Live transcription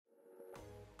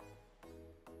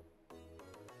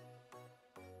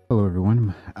Hello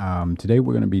everyone. Today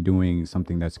we're going to be doing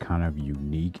something that's kind of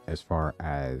unique as far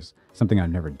as something I've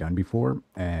never done before,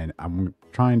 and I'm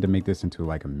trying to make this into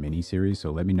like a mini series.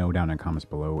 So let me know down in the comments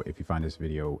below if you find this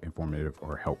video informative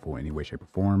or helpful in any way, shape, or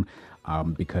form,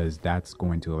 because that's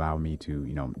going to allow me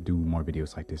to do more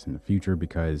videos like this in the future,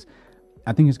 because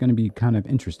I think it's going to be kind of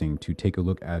interesting to take a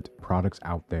look at products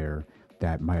out there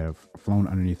that might have flown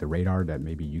underneath the radar that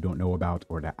maybe you don't know about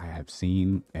or that I have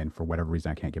seen and for whatever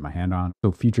reason I can't get my hand on.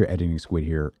 So future editing squid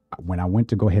here. When I went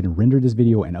to go ahead and render this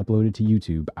video and upload it to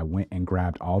YouTube, I went and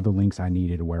grabbed all the links I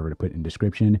needed or wherever to put in the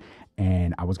description,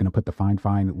 and I was going to put the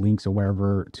FIFINE links or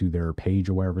wherever to their page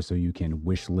or wherever so you can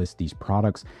wish list these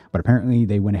products. But apparently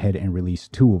they went ahead and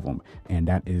released two of them, and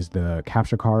that is the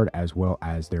capture card as well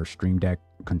as their Stream Deck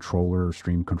controller,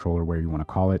 stream controller, whatever you want to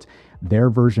call it. Their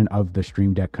version of the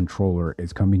Stream Deck controller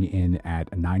is coming in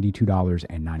at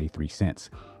 $92.93.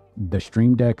 The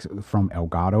Stream Deck from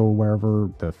Elgato, wherever,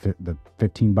 the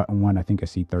 15 button one, I think I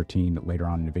see 13 later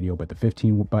on in the video, but the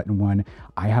 15 button one,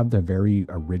 I have the very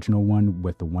original one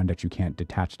with the one that you can't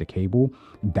detach the cable.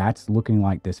 That's looking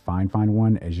like this FIFINE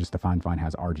one. It's just the FIFINE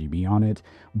has RGB on it,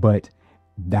 but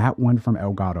that one from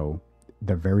Elgato,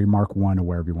 the very Mark 1 or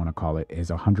wherever you want to call it, is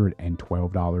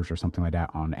 $112 or something like that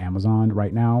on Amazon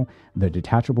right now. The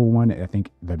detachable one, I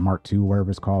think the Mark 2, wherever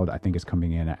it's called, I think is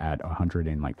coming in at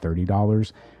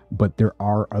 $130. But there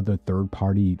are other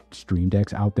third-party Stream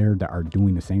Decks out there that are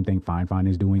doing the same thing FIFINE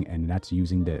is doing, and that's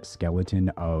using the skeleton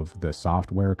of the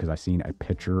software, because I've seen a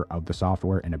picture of the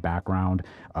software in the background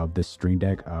of this Stream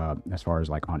Deck as far as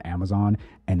like on Amazon,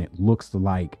 and it looks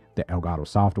like the Elgato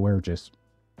software, just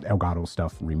Elgato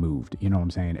stuff removed. You know what I'm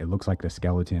saying? It looks like the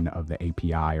skeleton of the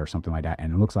API or something like that,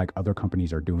 and it looks like other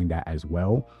companies are doing that as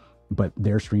well, but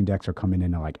their Stream Decks are coming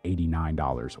in at like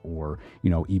 $89 or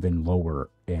even lower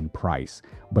in price.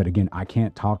 But again, I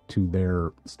can't talk to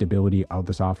their stability of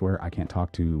the software. I can't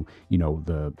talk to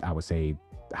I would say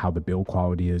how the build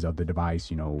quality is of the device,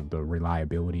 the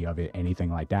reliability of it,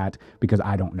 anything like that, because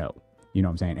I don't know. You know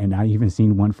what I'm saying? And I even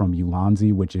seen one from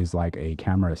Ulanzi, which is like a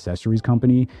camera accessories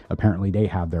company. Apparently they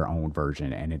have their own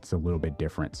version and it's a little bit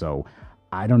different. So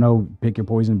I don't know, pick your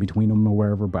poison between them or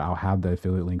wherever, but I'll have the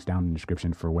affiliate links down in the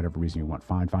description for whatever reason you want.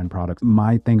 FIFINE products.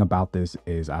 My thing about this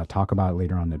is, I'll talk about it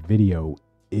later on in the video,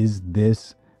 is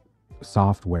this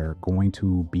software going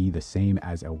to be the same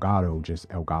as Elgato, just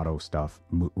Elgato stuff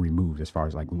removed as far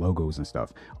as like logos and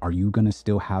stuff? Are you going to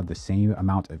still have the same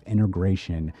amount of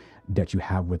integration that you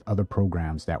have with other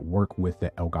programs that work with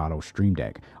the Elgato Stream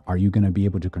Deck? Are you going to be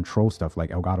able to control stuff like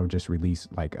Elgato just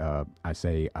released, like I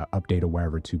say update or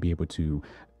wherever, to be able to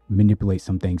manipulate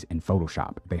some things in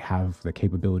Photoshop? They have the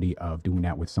capability of doing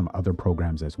that with some other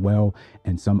programs as well,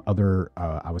 and some other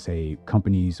I would say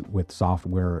companies with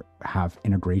software have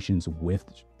integrations with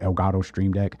Elgato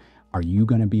Stream Deck. Are you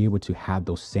going to be able to have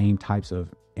those same types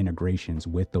of integrations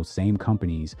with those same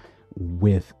companies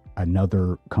with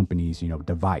another company's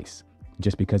device?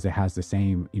 Just because it has the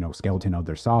same skeleton of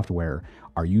their software,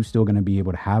 are you still going to be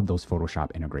able to have those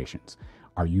Photoshop integrations?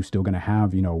 Are you still going to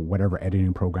have, whatever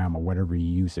editing program or whatever you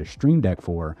use the Stream Deck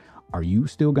for? Are you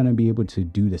still going to be able to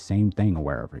do the same thing or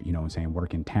wherever, what I'm saying,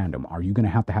 work in tandem? Are you going to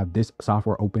have this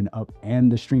software open up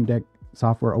and the Stream Deck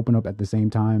software open up at the same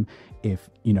time if,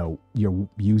 you're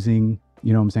using,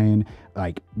 what I'm saying?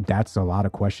 Like, that's a lot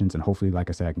of questions. And hopefully, like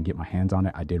I said, I can get my hands on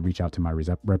it. I did reach out to my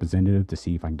representative to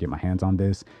see if I can get my hands on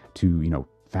this to,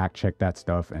 fact check that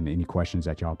stuff and any questions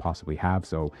that y'all possibly have.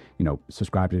 So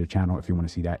subscribe to the channel if you want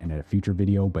to see that in a future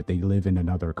video. But they live in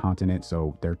another continent,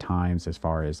 so their times as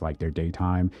far as like their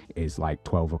daytime is like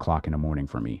 12 o'clock in the morning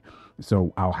for me.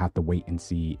 So I'll have to wait and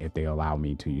see if they allow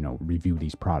me to review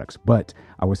these products. But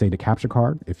I would say the capture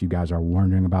card, if you guys are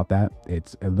wondering about that,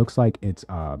 it looks like it's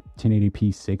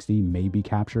 1080p 60 maybe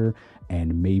capture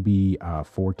and maybe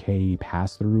 4K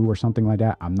pass through or something like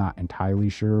that. I'm not entirely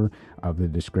sure of the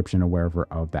description or wherever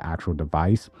of the actual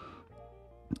device,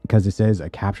 because it says a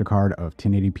capture card of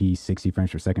 1080p 60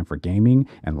 frames per second for gaming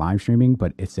and live streaming,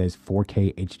 but it says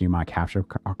 4K HDMI capture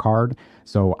card.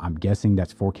 So I'm guessing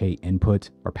that's 4K input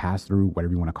or pass through,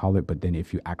 whatever you want to call it. But then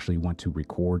if you actually want to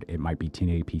record, it might be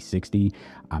 1080p 60.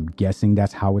 I'm guessing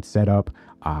that's how it's set up.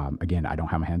 Again, I don't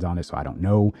have my hands on it, so I don't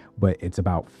know, but it's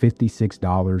about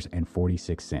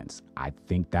 $56.46. I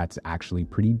think that's actually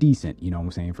pretty decent, what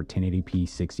I'm saying, for 1080p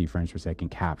 60 frames per second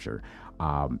capture,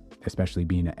 especially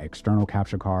being an external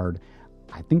capture card.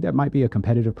 I think that might be a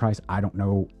competitive price. I don't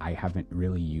know. I haven't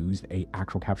really used a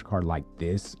actual capture card like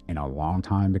this in a long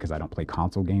time because I don't play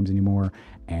console games anymore.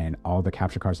 And all the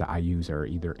capture cards that I use are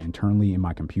either internally in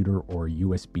my computer or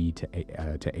USB to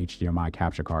HDMI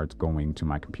capture cards going to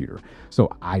my computer.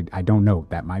 So I don't know.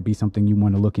 That might be something you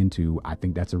want to look into. I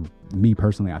think that's me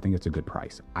personally, I think it's a good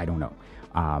price. I don't know.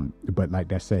 But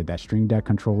like I said, that Stream Deck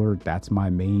controller, that's my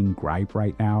main gripe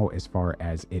right now as far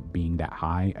as it being that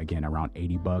high. Again, around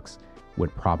 80 bucks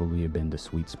would probably have been the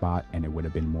sweet spot, and it would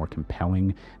have been more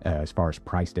compelling as far as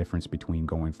price difference between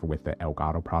going with the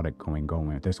Elgato product going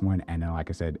with this one. And then, like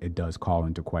I said, it does call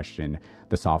into question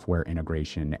the software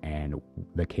integration and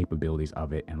the capabilities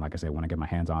of it. And like I said, when I get my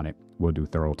hands on it, we'll do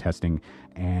thorough testing.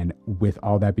 And with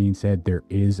all that being said, there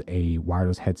is a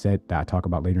wireless headset that I talk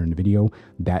about later in the video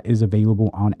that is available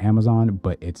on Amazon,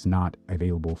 but it's not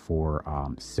available for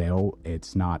sale.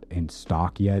 It's not in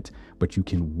stock yet, but you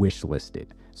can wish list it.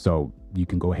 So you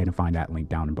can go ahead and find that link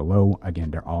down below.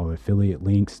 Again, they're all affiliate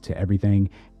links to everything.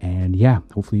 And yeah,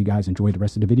 hopefully you guys enjoy the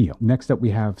rest of the video. Next up,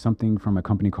 we have something from a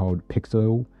company called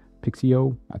Pixio.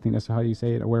 I think that's how you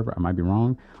say it, or wherever. I might be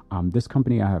wrong. This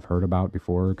company I have heard about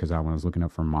before because I was looking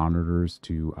up for monitors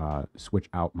to switch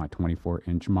out my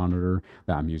 24-inch monitor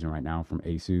that I'm using right now from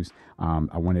Asus.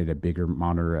 I wanted a bigger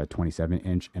monitor, a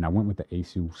 27-inch, and I went with the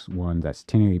Asus one that's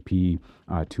 1080p,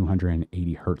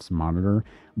 280 hertz monitor.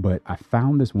 But I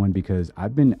found this one because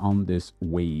I've been on this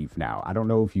wave now. I don't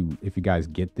know if you guys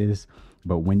get this,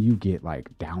 but when you get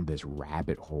like down this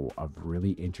rabbit hole of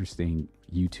really interesting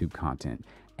YouTube content,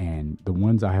 and the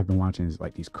ones I have been watching is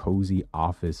like these cozy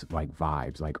office like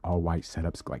vibes, like all white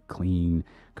setups, like clean,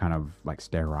 kind of like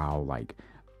sterile, like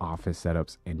office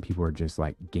setups, and people are just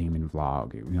like gaming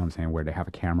vlog, you know what I'm saying, where they have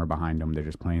a camera behind them, they're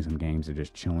just playing some games, they're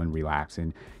just chilling,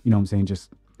 relaxing, you know what I'm saying, just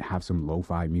have some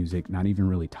lo-fi music, not even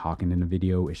really talking in the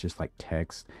video, it's just like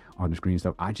text on the screen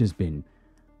stuff. I just been,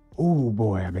 oh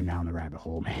boy, I've been down the rabbit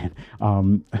hole, man.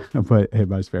 But in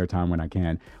my spare time when I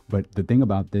can. But the thing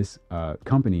about this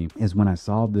company is when I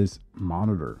saw this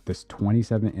monitor, this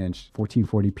 27-inch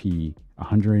 1440p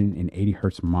 180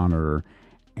 hertz monitor,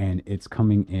 and it's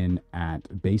coming in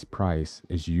at base price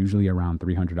is usually around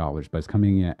 $300, but it's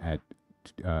coming in at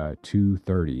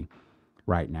 $230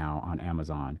 right now on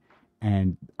Amazon.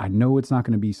 And I know it's not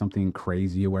going to be something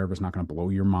crazy or whatever. It's not going to blow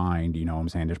your mind. You know what I'm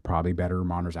saying? There's probably better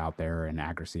monitors out there and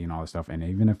accuracy and all this stuff. And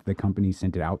even if the company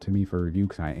sent it out to me for review,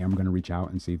 because I am going to reach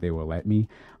out and see if they will let me,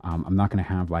 I'm not going to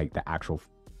have like the actual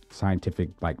scientific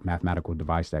like mathematical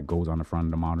device that goes on the front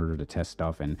of the monitor to test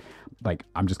stuff, and like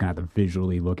I'm just gonna have to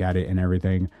visually look at it and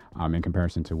everything in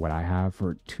comparison to what I have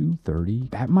for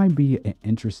 $230. That might be an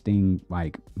interesting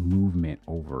like movement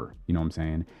over, you know what I'm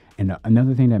saying. And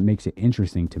another thing that makes it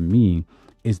interesting to me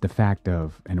is the fact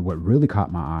of, and what really caught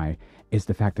my eye is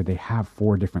the fact that they have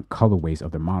 4 different colorways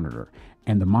of the monitor,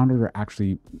 and the monitor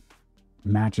actually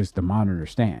matches the monitor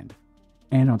stand.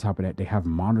 And on top of that, they have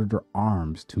monitor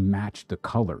arms to match the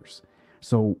colors.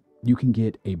 So you can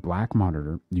get a black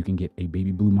monitor, you can get a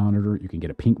baby blue monitor, you can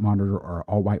get a pink monitor or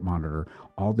all white monitor,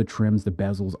 all the trims, the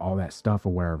bezels, all that stuff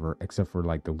or wherever, except for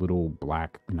like the little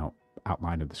black, you know,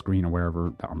 outline of the screen or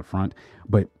wherever on the front.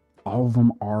 But all of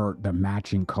them are the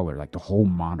matching color, like the whole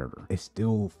monitor. It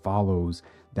still follows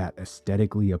that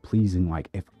aesthetically pleasing, like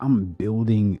if I'm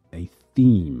building a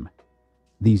theme,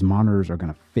 these monitors are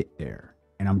going to fit there.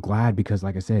 And I'm glad because,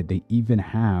 like I said, they even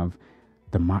have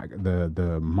the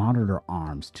monitor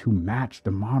arms to match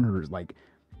the monitors. Like,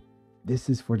 this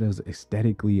is for those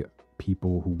aesthetically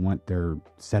people who want their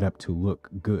setup to look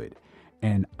good.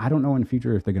 And I don't know in the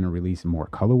future if they're going to release more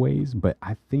colorways, but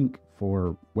I think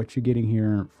for what you're getting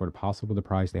here, for the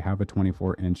price, they have a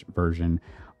 24-inch version.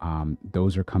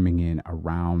 Those are coming in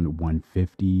around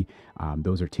 $150.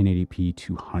 Those are 1080p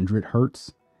 200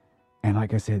 hertz. And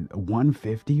like I said,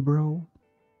 $150, bro.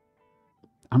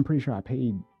 I'm pretty sure I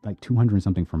paid like 200 and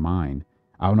something for mine.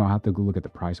 I don't know. I have to go look at the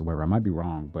price or whatever. I might be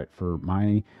wrong, but for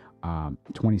my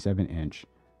 27-inch,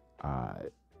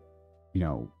 you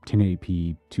know,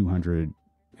 1080p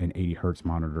 280 hertz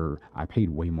monitor, I paid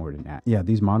way more than that. Yeah,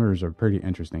 these monitors are pretty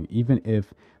interesting. Even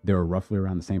if they're roughly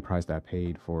around the same price that I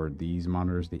paid for these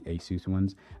monitors, the Asus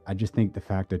ones, I just think the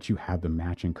fact that you have the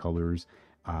matching colors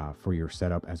for your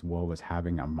setup, as well as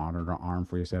having a monitor arm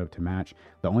for your setup to match.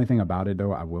 The only thing about it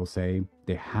though, I will say,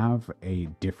 they have a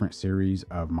different series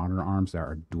of monitor arms that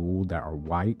are dual, that are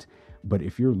white. But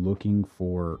if you're looking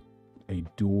for a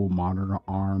dual monitor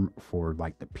arm for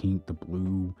like the pink, the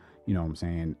blue, you know what I'm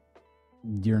saying,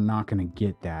 you're not going to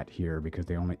get that here because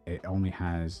it only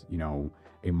has, you know,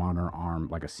 a monitor arm,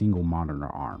 like a single monitor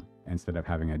arm, instead of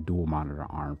having a dual monitor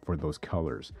arm for those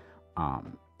colors.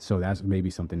 So that's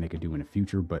maybe something they could do in the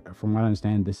future. But from what I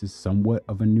understand, this is somewhat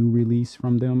of a new release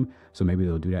from them. So maybe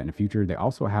they'll do that in the future. They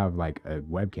also have like a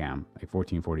webcam, a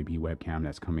 1440p webcam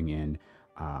that's coming in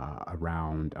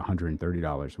around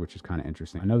 $130, which is kind of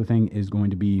interesting. Another thing is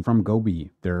going to be from Govee,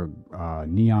 their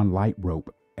neon light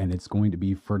rope, and it's going to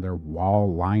be for their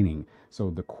wall lining.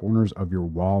 So the corners of your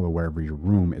wall or wherever your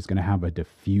room is going to have a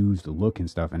diffused look and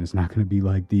stuff, and it's not going to be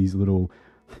like these little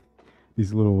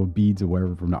beads or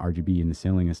whatever from the RGB in the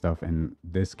ceiling and stuff. And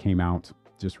this came out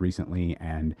just recently,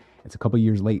 and it's a couple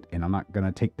years late, and I'm not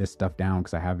gonna take this stuff down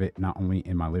because I have it not only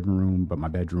in my living room but my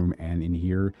bedroom and in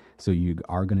here. So you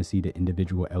are gonna see the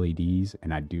individual LEDs,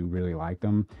 and I do really like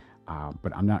them,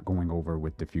 but I'm not going over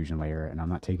with diffusion layer, and I'm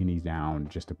not taking these down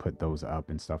just to put those up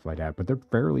and stuff like that. But they're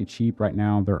fairly cheap right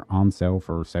now. They're on sale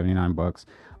for 79 bucks.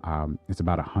 It's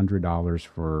about $100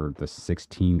 for the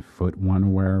 16-foot one or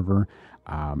wherever.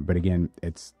 But again,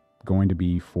 it's going to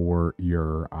be for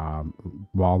your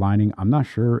wall lining. I'm not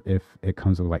sure if it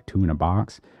comes with like 2 in a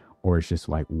box, or it's just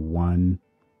like one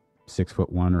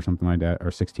 6-foot one or something like that, or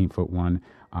 16-foot one.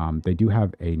 They do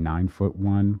have a 9-foot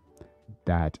one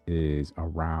that is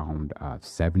around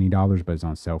 $70, but it's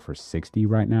on sale for $60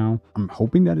 right now. I'm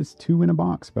hoping that it's 2 in a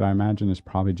box, but I imagine it's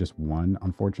probably just one,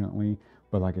 unfortunately.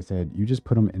 But like I said, you just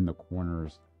put them in the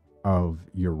corners of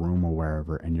your room or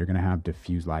wherever, and you're going to have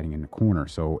diffused lighting in the corner.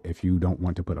 So if you don't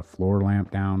want to put a floor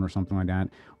lamp down or something like that,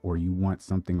 or you want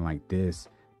something like this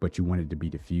but you want it to be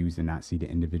diffused and not see the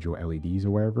individual LEDs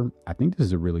or wherever, I think this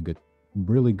is a really good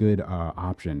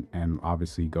option. And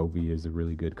obviously Govee is a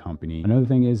really good company. Another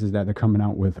thing is that they're coming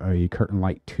out with a curtain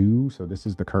light 2. So this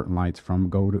is the curtain lights from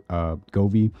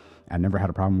Govee. I never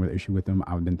had a problem with issue with them.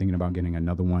 I've been thinking about getting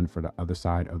another one for the other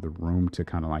side of the room to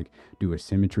kind of like do a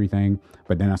symmetry thing.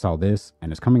 But then I saw this,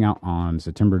 and it's coming out on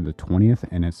September the 20th,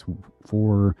 and it's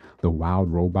for The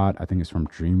Wild Robot. I think it's from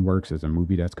DreamWorks. It's a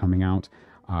movie that's coming out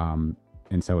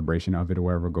in celebration of it or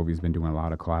wherever. Govee's been doing a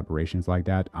lot of collaborations like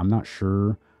that. I'm not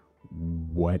sure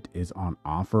what is on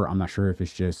offer. I'm not sure if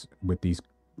it's just with these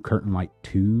curtain light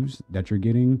 2s that you're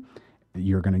getting,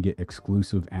 you're going to get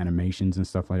exclusive animations and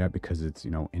stuff like that because it's,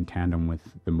 you know, in tandem with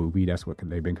the movie. That's what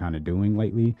they've been kind of doing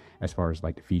lately as far as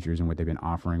like the features and what they've been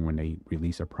offering when they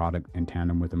release a product in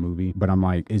tandem with a movie. But I'm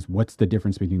like, what's the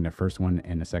difference between the first one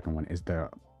and the second one? Is the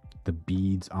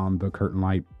beads on the curtain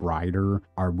light brighter?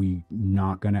 Are we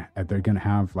not gonna, they're gonna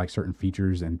have like certain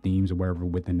features and themes or whatever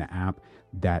within the app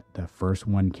that the first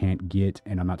one can't get?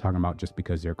 And I'm not talking about just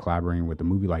because they're collaborating with the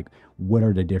movie. Like, what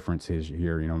are the differences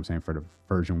here, you know what I'm saying, for the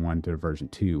version 1 to the version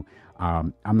 2?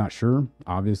 I'm not sure.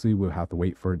 Obviously we'll have to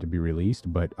wait for it to be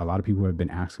released, but a lot of people have been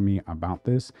asking me about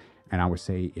this. And I would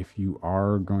say if you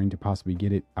are going to possibly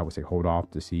get it, I would say hold off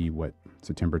to see what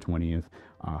September 20th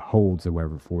holds or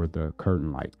whatever for the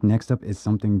curtain light. Next up is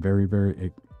something very,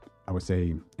 very, I would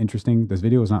say, interesting. This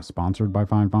video is not sponsored by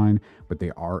FIFINE, but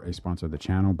they are a sponsor of the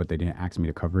channel, but they didn't ask me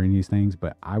to cover any of these things.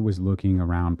 But I was looking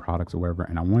around products or wherever,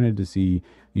 and I wanted to see,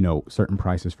 you know, certain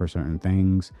prices for certain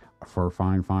things for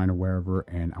FIFINE or wherever.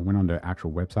 And I went on the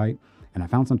actual website and I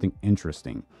found something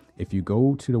interesting. If you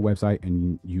go to the website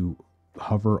and you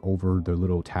hover over the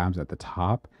little tabs at the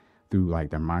top through like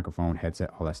their microphone, headset,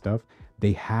 all that stuff,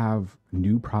 they have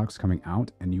new products coming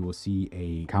out, and you will see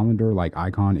a calendar like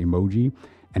icon emoji,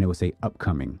 and it will say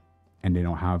upcoming, and they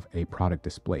don't have a product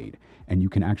displayed. And you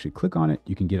can actually click on it.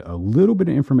 You can get a little bit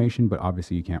of information, but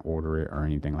obviously you can't order it or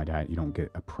anything like that. You don't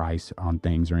get a price on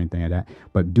things or anything like that.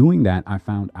 But doing that, I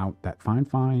found out that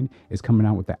FIFINE is coming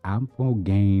out with the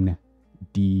AmpliGame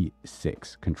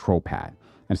D6 control pad,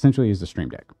 and essentially is the Stream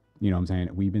Deck. You know what I'm saying?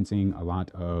 We've been seeing a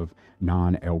lot of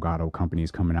non-Elgato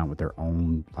companies coming out with their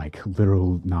own like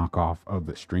literal knockoff of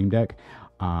the Stream Deck.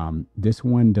 This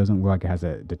one doesn't look like it has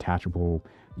a detachable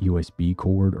USB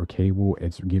cord or cable.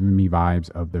 It's giving me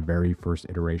vibes of the very first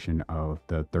iteration of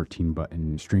the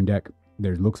 13-button Stream Deck.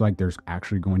 There looks like there's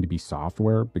actually going to be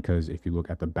software, because if you look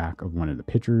at the back of one of the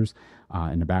pictures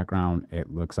in the background,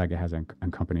 it looks like it has an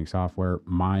accompanying software.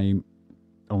 My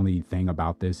only thing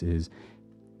about this is,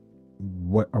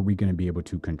 what are we going to be able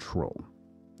to control?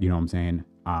 You know what I'm saying?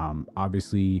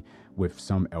 Obviously with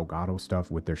some Elgato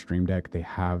stuff with their Stream Deck, they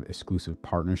have exclusive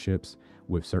partnerships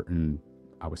with certain,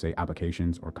 I would say,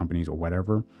 applications or companies or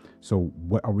whatever. So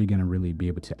what are we going to really be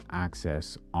able to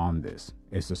access on this?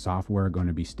 Is the software going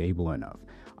to be stable enough?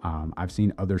 I've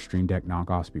seen other Stream Deck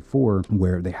knockoffs before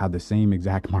where they have the same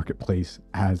exact marketplace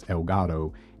as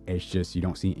Elgato. It's just you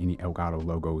don't see any Elgato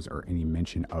logos or any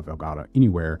mention of Elgato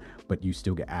anywhere, but you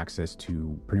still get access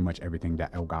to pretty much everything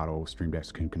that Elgato Stream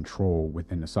Decks can control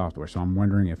within the software. So I'm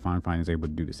wondering if FIFINE is able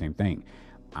to do the same thing.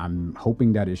 I'm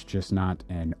hoping that it's just not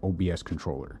an OBS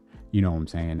controller, you know what I'm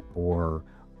saying, or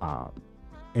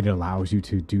it allows you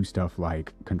to do stuff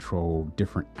like control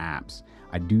different apps.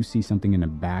 I do see something in the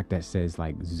back that says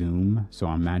like Zoom. So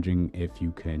I'm imagining if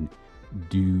you can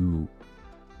do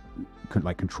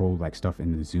like control like stuff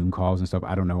in the Zoom calls and stuff.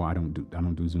 I don't know. I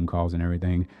don't do Zoom calls and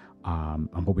everything. I'm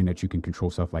hoping that you can control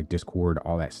stuff like Discord,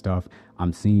 all that stuff.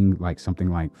 I'm seeing like something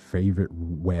like favorite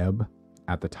web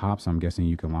at the top. So I'm guessing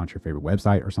you can launch your favorite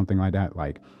website or something like that.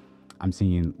 Like I'm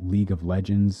seeing League of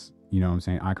Legends, you know what I'm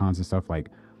saying? Icons and stuff. Like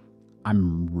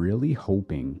I'm really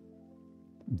hoping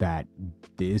that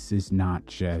this is not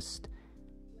just,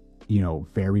 you know,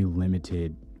 very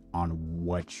limited on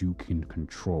what you can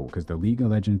control, because the League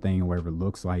of Legends thing or whatever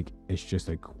looks like it's just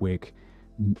a quick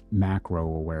macro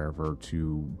or wherever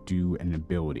to do an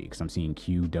ability, because I'm seeing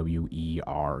Q, W, E,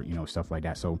 R, you know, stuff like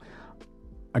that. So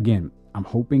again, I'm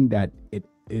hoping that it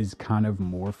is kind of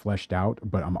more fleshed out,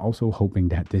 but I'm also hoping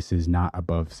that this is not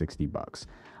above $60.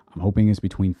 I'm hoping it's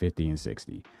between 50 and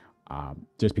 60.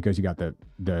 Just because you got the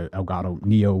Elgato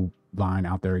Neo line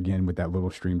out there again with that little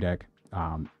Stream Deck.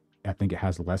 I think it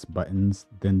has less buttons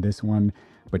than this one,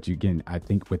 but again, I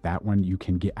think with that one you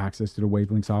can get access to the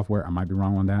Wavelength software. I might be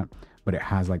wrong on that, but it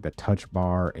has like the touch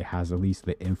bar. It has at least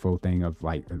the info thing of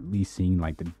like at least seeing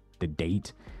like the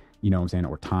date, you know what I'm saying,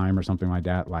 or time or something like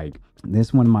that. Like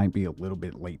this one might be a little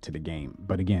bit late to the game,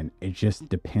 but again, it just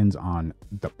depends on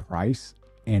the price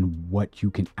and what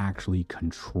you can actually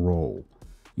control.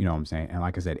 You know what I'm saying? And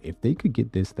like I said, if they could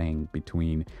get this thing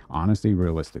between, honestly,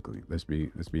 realistically, let's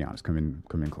be honest, come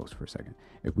in close for a second.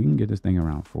 If we can get this thing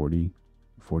around 40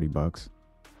 bucks,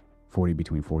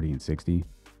 between 40 and 60,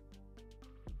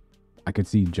 I could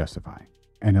see justify.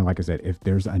 And then, like I said, if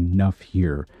there's enough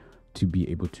here to be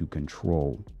able to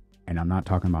control, and I'm not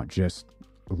talking about just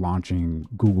launching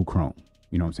Google Chrome,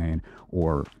 you know what I'm saying,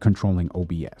 or controlling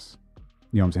OBS,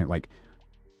 you know what I'm saying? Like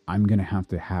I'm going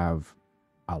to have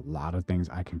a lot of things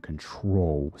I can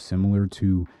control similar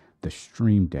to the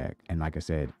Stream Deck. And like I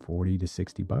said, 40 to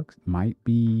 60 bucks might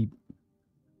be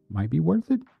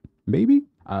worth it. Maybe.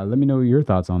 Let me know your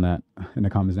thoughts on that in the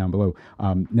comments down below.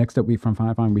 Next up, from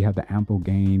FIFINE, we have the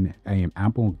AmpliGame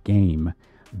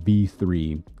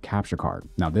V3 capture card.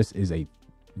 Now this is a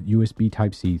USB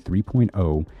Type-C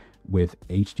 3.0 with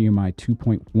HDMI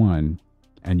 2.1,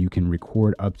 and you can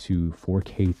record up to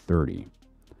 4K 30.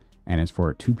 And it's for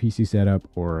a 2 PC setup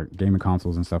or gaming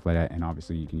consoles and stuff like that. And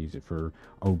obviously you can use it for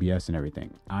OBS and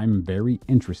everything. I'm very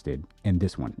interested in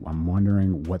this one. I'm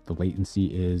wondering what the latency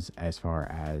is as far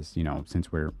as, you know,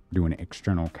 since we're doing an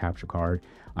external capture card.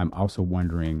 I'm also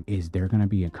wondering, is there going to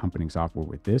be accompanying software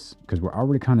with this? Because we're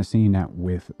already kind of seeing that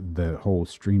with the whole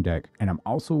Stream Deck. And I'm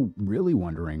also really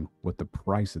wondering what the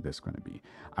price of this is going to be.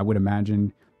 I would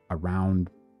imagine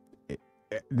around,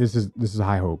 this is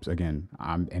high hopes again.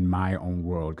 I'm in my own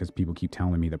world, because people keep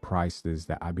telling me the prices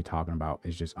that I'd be talking about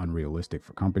is just unrealistic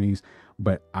for companies,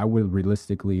 but I would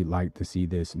realistically like to see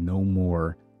this no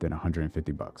more than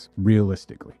 150 bucks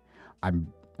realistically.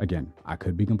 Again, I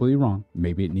could be completely wrong.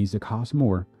 Maybe it needs to cost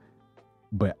more,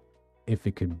 but if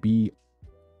it could be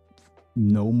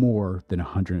no more than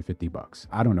 150 bucks.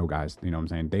 I don't know, guys, you know what I'm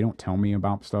saying? They don't tell me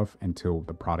about stuff until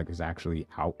the product is actually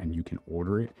out and you can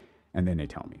order it, and then they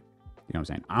tell me. You know what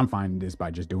I'm saying? I'm finding this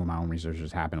by just doing my own research,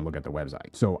 just happen to look at the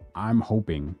website. So I'm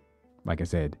hoping, like I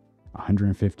said,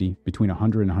 150, between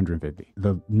 100 and 150.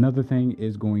 Another thing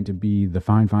is going to be the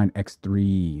FIFINE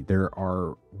X3. There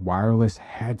are wireless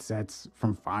headsets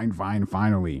from FIFINE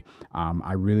finally.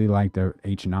 I really like the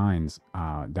H9s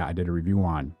that I did a review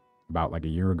on about like a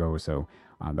year ago or so.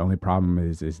 The only problem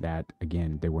is that,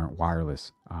 again, they weren't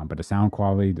wireless, but the sound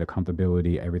quality, the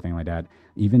comfortability, everything like that,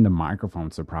 even the microphone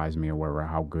surprised me, or whatever,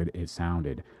 how good it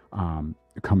sounded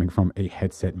coming from a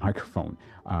headset microphone.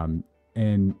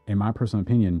 And in my personal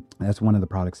opinion, that's one of the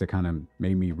products that kind of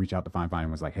made me reach out to FIFINE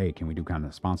and was like, hey, can we do kind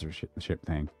of a sponsorship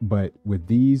thing? But with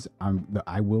these,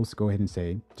 I will go ahead and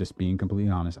say, just being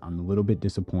completely honest, I'm a little bit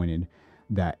disappointed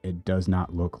that it does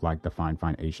not look like the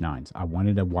FIFINE H9s. I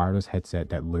wanted a wireless headset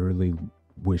that literally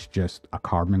was just a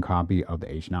carbon copy of the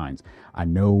H9s. I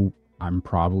know I'm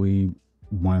probably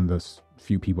one of the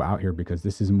few people out here, because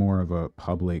this is more of a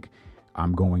public,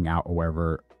 I'm going out or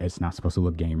wherever, it's not supposed to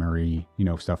look gamery, you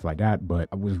know, stuff like that. But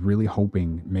I was really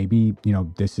hoping maybe, you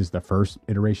know, this is the first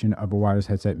iteration of a wireless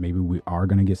headset. Maybe we are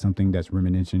going to get something that's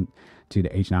reminiscent to the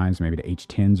H9s, maybe the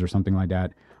H10s or something like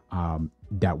that.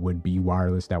 That would be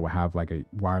wireless, that would have like a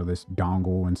wireless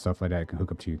dongle and stuff like that. It can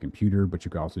hook up to your computer, but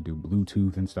you could also do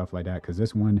Bluetooth and stuff like that. Because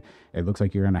this one, it looks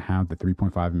like you're going to have the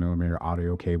 3.5 millimeter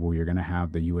audio cable. You're going to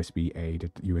have the USB-A to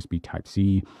USB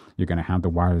Type-C. You're going to have the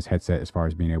wireless headset as far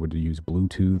as being able to use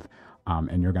Bluetooth.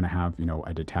 And you're going to have, you know,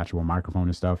 a detachable microphone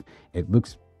and stuff. It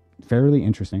looks fairly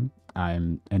interesting.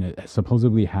 And it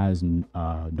supposedly has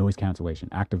noise cancellation,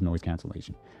 active noise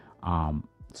cancellation.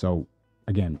 So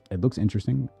again, it looks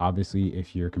interesting. Obviously,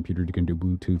 if your computer can do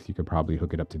Bluetooth, you could probably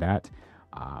hook it up to that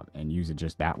and use it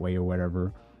just that way or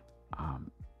whatever.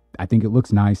 I think it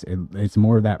looks nice. It's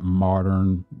more of that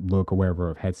modern look or whatever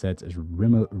of headsets. It's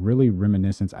really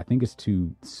reminiscent. I think it's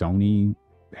to Sony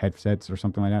headsets or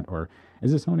something like that. Or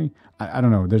is it Sony? I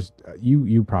don't know. There's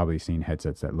you probably seen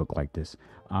headsets that look like this.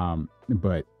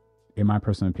 But in my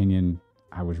personal opinion,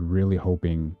 I was really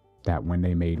hoping that when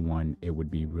they made one, it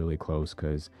would be really close.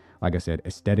 Because like I said,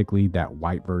 aesthetically, that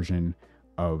white version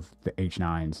of the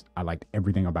H9s, I liked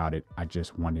everything about it. I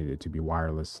just wanted it to be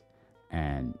wireless,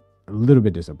 and a little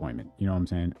bit disappointment. You know what I'm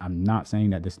saying? I'm not saying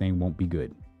that this thing won't be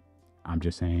good. I'm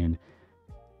just saying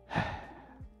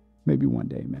maybe one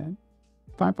day, man.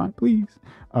 Fine, please.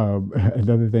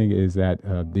 Another thing is that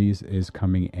these is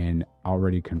coming in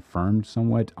already confirmed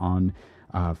somewhat on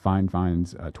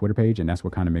FIFINE's Twitter page, and that's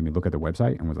what kind of made me look at the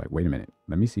website and was like, wait a minute,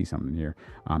 let me see something here,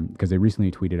 because they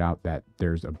recently tweeted out that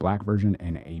there's a black version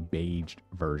and a beige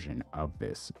version of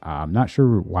this. I'm not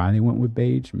sure why they went with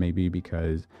beige. Maybe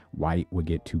because white would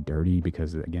get too dirty,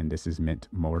 because again, this is meant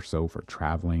more so for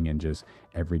traveling and just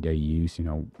everyday use, you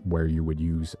know, where you would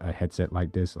use a headset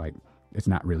like this. Like, it's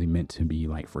not really meant to be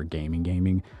like for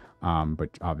gaming. But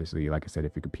obviously, like I said,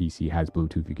 if your PC has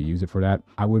Bluetooth, you could use it for that.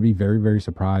 I would be very, very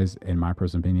surprised, in my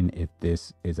personal opinion, if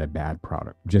this is a bad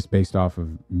product, just based off of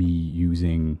me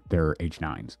using their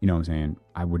H9s. You know what I'm saying?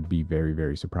 I would be very,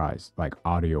 very surprised, like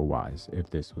audio wise, if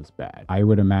this was bad. I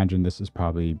would imagine this is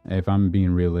probably, if I'm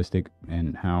being realistic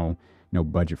and how, you know,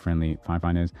 budget friendly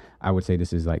FIFINE is, I would say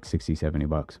this is like 60, 70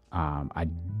 bucks. I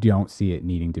don't see it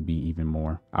needing to be even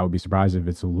more. I would be surprised if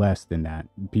it's less than that.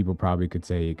 People probably could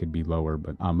say it could be lower,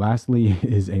 but lastly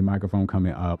is a microphone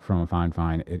coming up from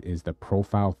FIFINE. It is the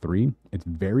Profile 3. It's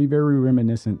very, very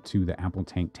reminiscent to the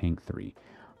AmpliGame Tank 3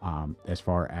 as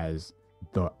far as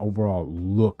the overall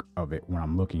look of it when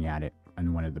I'm looking at it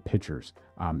in one of the pictures.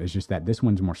 It's just that this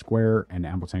one's more square, and the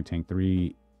AmpliGame Tank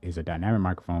 3 is a dynamic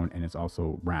microphone, and it's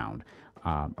also round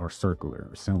or circular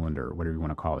or cylinder, whatever you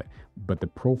want to call it. But the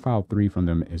Profile 3 from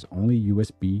them is only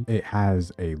USB. It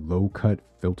has a low cut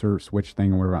filter switch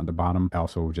thing where at the bottom,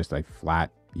 also just a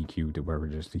flat EQ to wherever,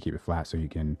 just to keep it flat so you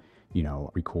can, you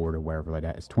know, record or wherever like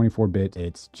that. It's 24-bit.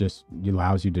 It's just, it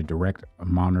allows you to direct a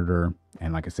monitor,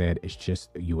 and like I said, it's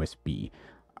just USB.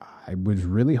 I was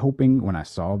really hoping when I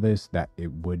saw this that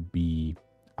it would be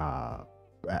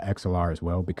XLR as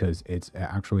well, because it's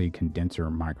actually a condenser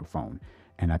microphone,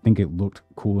 and I think it looked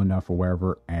cool enough or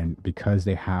wherever. And because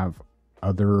they have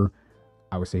other,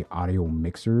 I would say, audio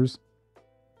mixers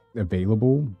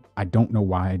available, I don't know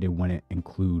why they wouldn't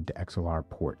include the XLR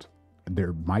port.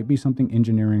 There might be something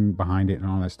engineering behind it and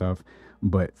all that stuff,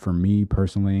 but for me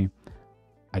personally,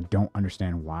 I don't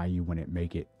understand why you wouldn't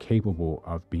make it capable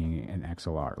of being an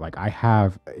XLR. Like, I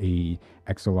have a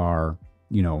XLR,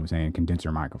 you know what I'm saying,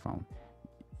 condenser microphone.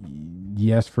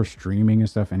 Yes, for streaming and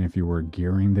stuff, and if you were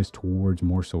gearing this towards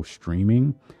more so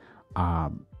streaming,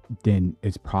 then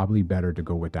it's probably better to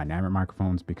go with dynamic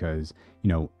microphones, because, you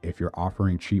know, if you're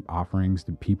offering cheap offerings,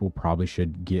 the people probably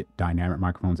should get dynamic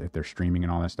microphones if they're streaming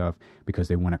and all that stuff, because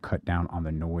they want to cut down on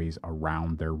the noise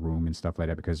around their room and stuff like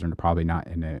that, because they're probably not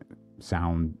in a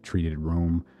sound treated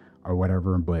room or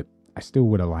whatever. But I still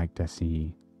would have liked to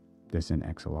see this in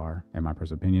XLR, in my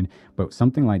personal opinion. But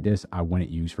something like this I wouldn't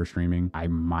use for streaming. I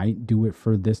might do it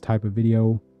for this type of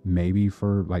video, maybe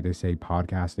for, like they say,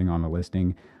 podcasting on a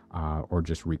listing, or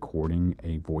just recording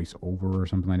a voiceover or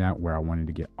something like that, where I wanted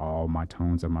to get all my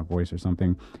tones of my voice or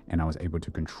something, and I was able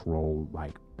to control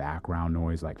like background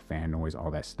noise, like fan noise,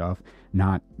 all that stuff.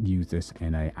 Not use this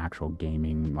in a actual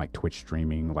gaming, like Twitch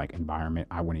streaming like environment.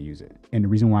 I wouldn't use it. And the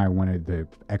reason why I wanted the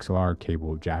XLR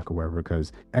cable jack or whatever,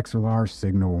 because XLR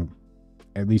signal,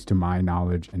 at least to my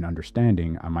knowledge and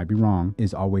understanding, I might be wrong,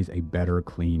 is always a better,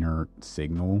 cleaner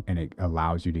signal, and it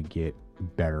allows you to get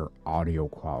better audio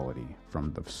quality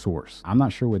from the source. I'm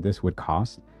not sure what this would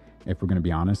cost, if we're going to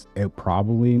be honest. It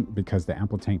probably, because the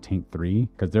AmpliGame Tank 3,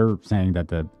 because they're saying that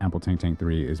the AmpliGame Tank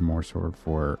 3 is more sort of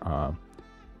for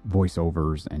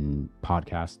voiceovers and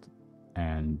podcast,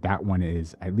 and that one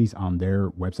is, at least on their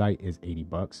website, is 80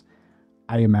 bucks.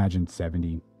 I imagine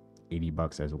 70, 80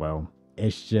 bucks as well.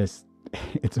 It's just,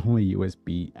 it's only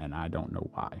USB, and I don't know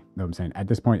why. You know what I'm saying? At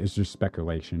this point, it's just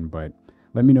speculation, but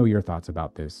let me know your thoughts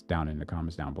about this down in the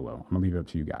comments down below. I'm gonna leave it up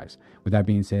to you guys. With that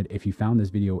being said, if you found this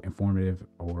video informative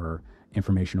or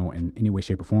informational in any way,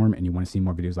 shape, or form, and you want to see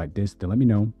more videos like this, then let me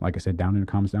know. Like I said, down in the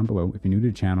comments down below. If you're new to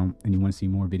the channel and you want to see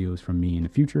more videos from me in the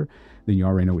future, then you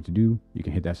already know what to do. You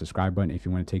can hit that subscribe button. If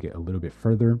you want to take it a little bit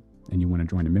further, and you want to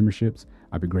join the memberships,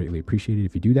 I'd be greatly appreciated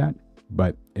if you do that.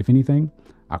 But if anything,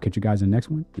 I'll catch you guys in the next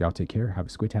one. Y'all take care. Have a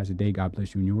squid-tastic day. God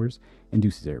bless you and yours. And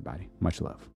deuces, everybody. Much love.